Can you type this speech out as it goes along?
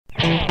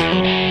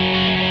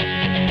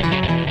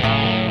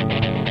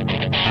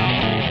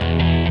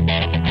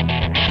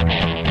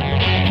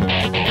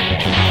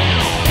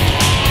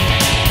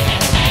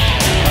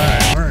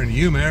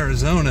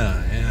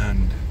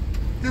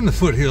in the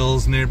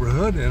Foothills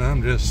neighborhood, and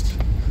I'm just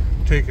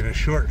taking a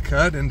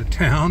shortcut into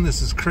town.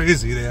 This is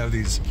crazy. They have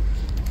these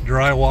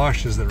dry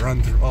washes that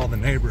run through all the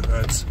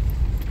neighborhoods.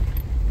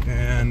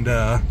 And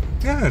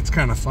yeah, it's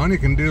kind of fun. You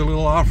can do a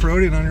little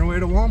off-roading on your way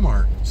to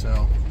Walmart.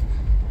 So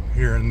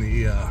here in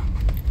the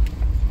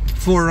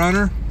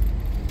 4Runner,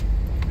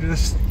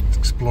 just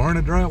exploring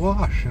a dry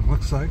wash, and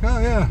looks like, oh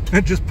yeah,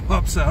 it just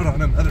pops out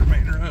on another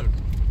main road.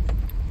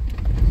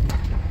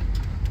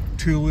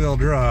 Two-wheel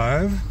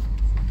drive,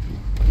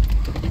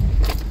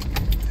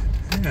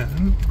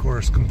 and of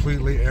course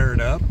completely aired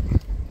up.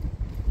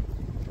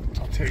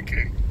 I'll take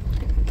a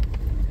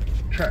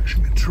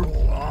traction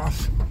control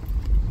off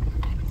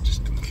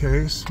just in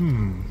case.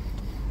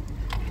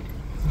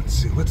 Let's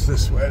see, what's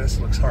this way? This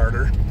looks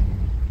harder.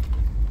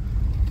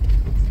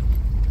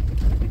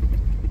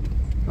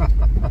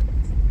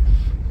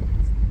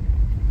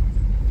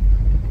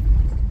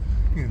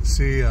 You can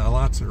see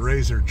lots of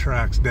razor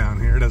tracks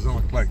down here. It doesn't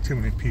look like too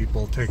many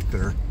people take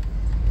their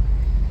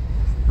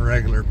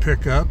regular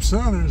pickups.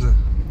 Oh, there's a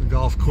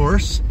golf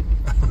course.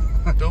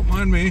 Don't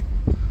mind me.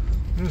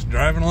 Just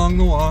driving along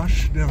the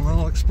wash, doing a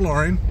little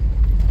exploring.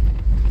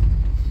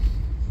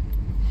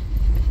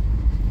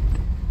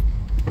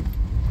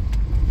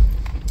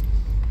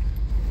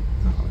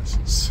 Oh,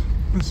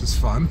 this is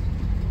fun.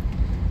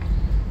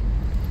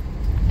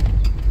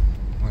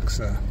 Looks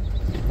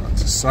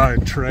lots of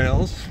side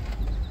trails.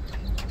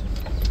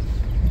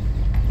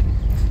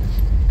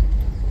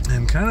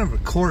 And kind of a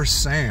coarse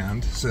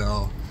sand,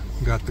 so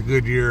we've got the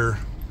Goodyear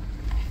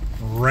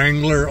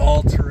Ultra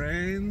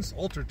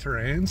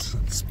Terrains.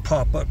 Let's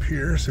pop up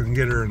here so we can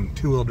get her in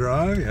two-wheel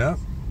drive. Yeah.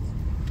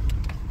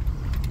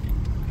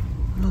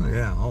 Oh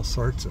yeah, all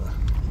sorts of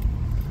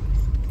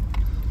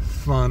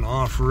fun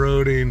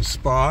off-roading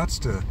spots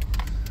to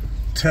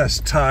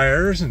test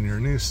tires and your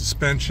new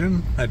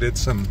suspension. I did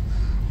some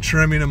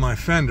trimming of my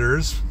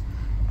fenders.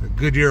 The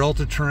Goodyear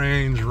Ultra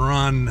Terrains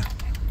run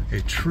a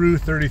true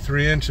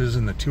 33 inches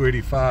in the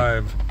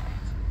 285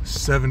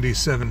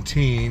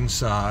 70/17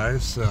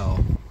 size,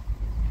 so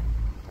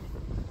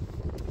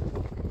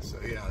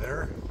yeah,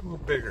 they're a little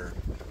bigger.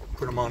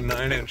 Put them on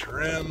 9-inch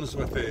rims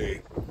with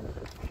a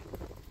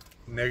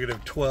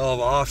 -12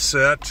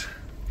 offset,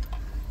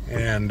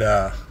 and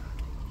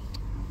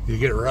you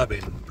get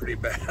rubbing pretty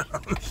bad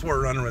on the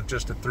 4Runner with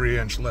just a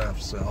 3-inch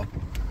lift. So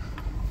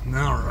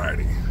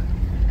alrighty.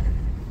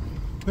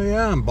 But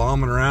yeah, I'm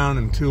bombing around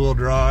in two-wheel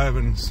drive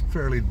and some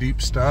fairly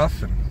deep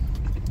stuff, and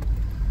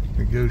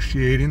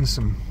negotiating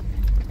some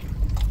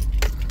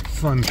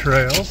fun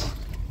trails.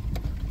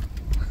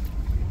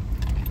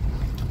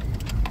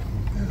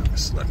 Yeah,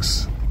 this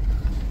looks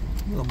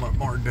a little bit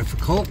more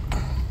difficult.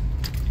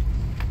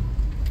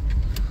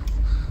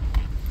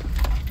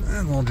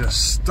 And we'll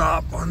just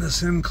stop on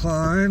this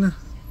incline.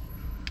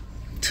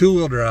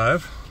 Two-wheel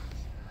drive.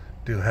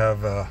 Do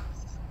have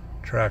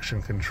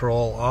traction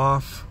control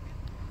off.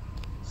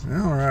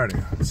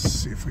 Alrighty, let's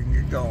see if we can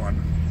get going.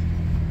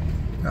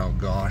 Oh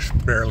gosh,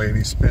 barely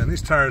any spin.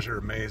 These tires are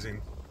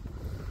amazing.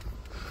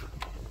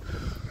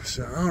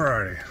 So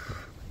alrighty,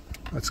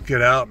 let's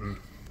get out and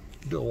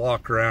do a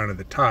walk around of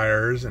the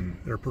tires and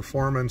their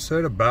performance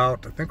at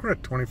about, I think we're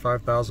at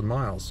 25,000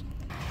 miles.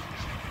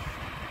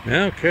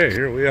 Okay,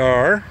 here we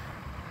are.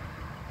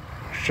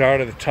 Shot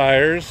of the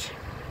tires.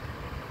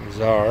 These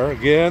are,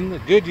 again, the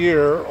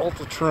Goodyear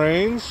Ultra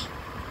Terrains.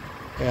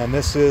 And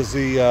this is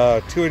the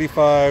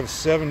 285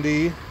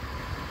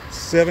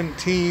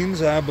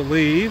 70/17s, I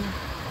believe.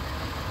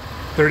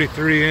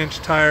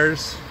 33-inch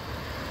tires.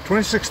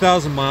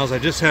 26,000 miles. I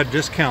just had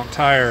Discount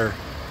Tire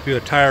do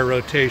a tire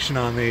rotation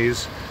on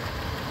these.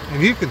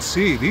 And you can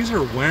see these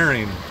are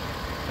wearing.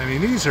 I mean,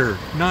 these are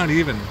not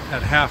even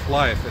at half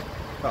life. At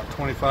about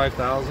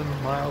 25,000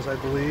 miles, I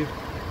believe.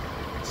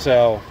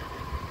 So,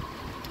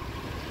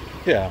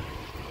 yeah,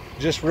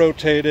 just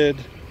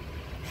rotated.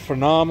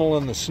 Phenomenal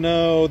in the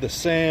snow, the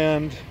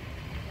sand.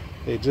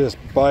 They just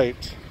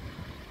bite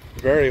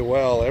very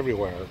well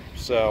everywhere.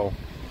 So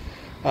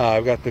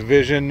I've got the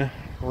Vision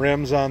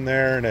rims on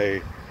there and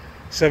a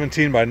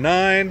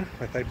 17/9.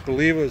 I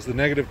believe it was the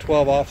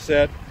 -12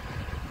 offset.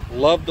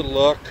 Love the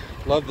look,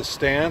 love the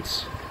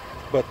stance,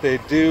 but they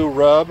do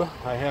rub.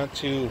 I had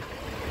to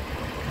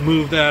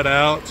move that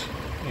out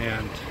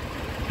and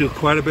do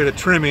quite a bit of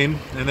trimming,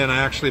 and then I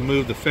actually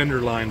moved the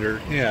fender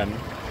liner in.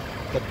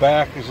 The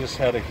back has just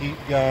had a heat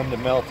gun to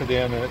melt it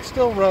in, and it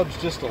still rubs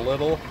just a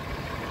little,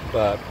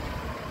 but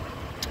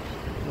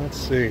let's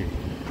see.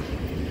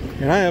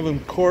 And I have,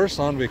 of course,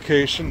 on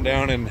vacation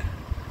down in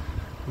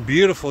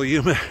beautiful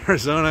Yuma,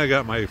 Arizona. I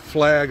got my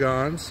flag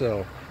on,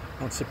 so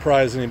won't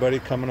surprise anybody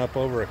coming up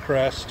over a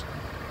crest.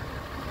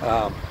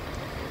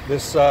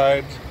 This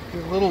side, a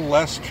little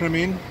less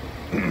trimming.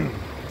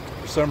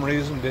 For some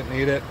reason, didn't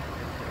need it.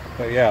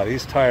 But yeah,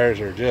 these tires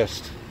are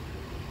just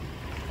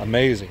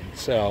amazing.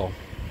 So,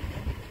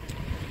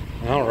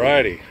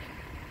 alrighty.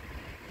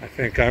 I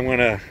think I'm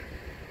gonna,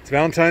 it's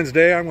Valentine's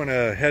Day, I'm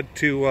gonna head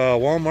to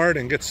Walmart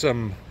and get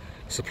some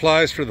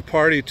supplies for the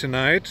party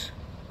tonight.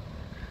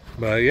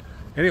 But yeah,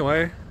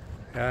 anyway,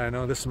 Yeah, I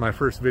know this is my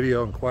first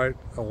video in quite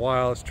a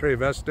while. It's Trey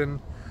Veston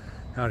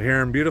out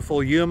here in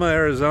beautiful Yuma,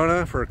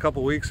 Arizona for a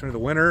couple weeks into the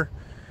winter,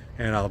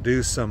 and I'll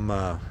do some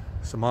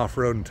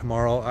off-roading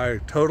tomorrow. I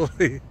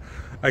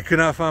could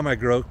not find my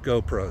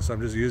GoPro, so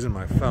I'm just using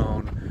my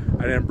phone.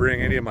 I didn't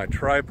bring any of my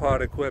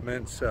tripod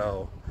equipment,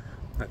 so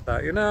I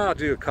thought, you know, I'll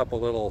do a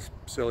couple little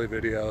silly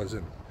videos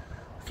and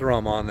throw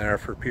them on there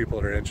for people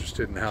that are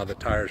interested in how the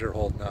tires are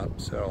holding up.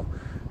 So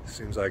it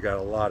seems like I got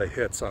a lot of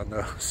hits on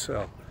those.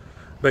 So,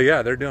 but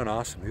yeah, they're doing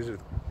awesome. These are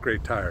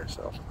great tires.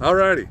 So,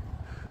 alrighty.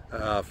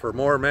 For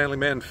more Manly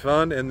Man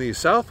fun in the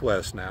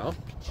Southwest now,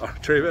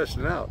 Trey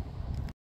Veston out.